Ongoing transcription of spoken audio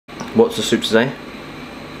What's the soup today?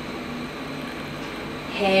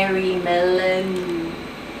 Hairy melon.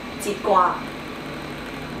 Tikwa.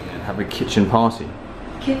 Have a kitchen party.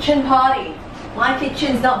 Kitchen party. My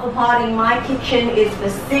kitchen's not for partying, my kitchen is for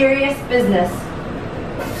serious business.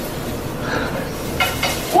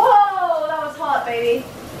 Whoa, that was hot, baby.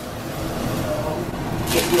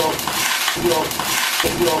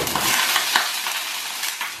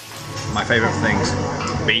 My favourite things,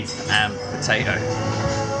 beef and potato.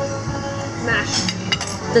 Mash.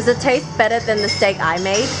 Does it taste better than the steak I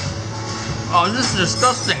made? Oh, this is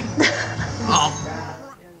disgusting. Oh.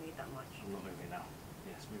 You don't need that much. I'm not moving now.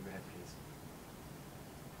 Yes, move ahead, please.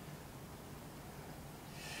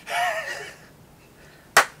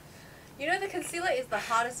 You know the concealer is the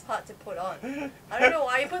hardest part to put on. I don't know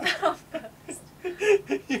why you put that on first.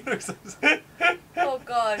 You look so Oh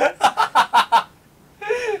god.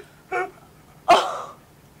 Oh.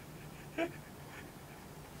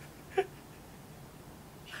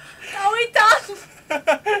 Are we done?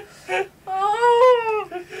 Oh,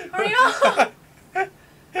 hurry up!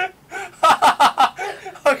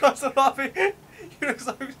 I got so laughing. You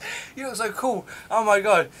look so cool. Oh my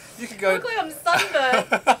god. You could go. Look like I'm sunburned.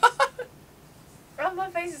 Oh, my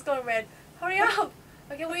face is going red. Hurry up!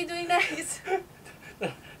 Okay, what are you doing next?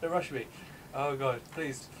 Don't rush me. Oh god,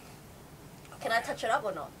 please. Can I touch it up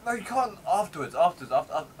or not? No, you can't. After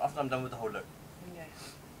I'm done with the whole look. Okay.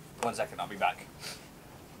 1 second, I'll be back.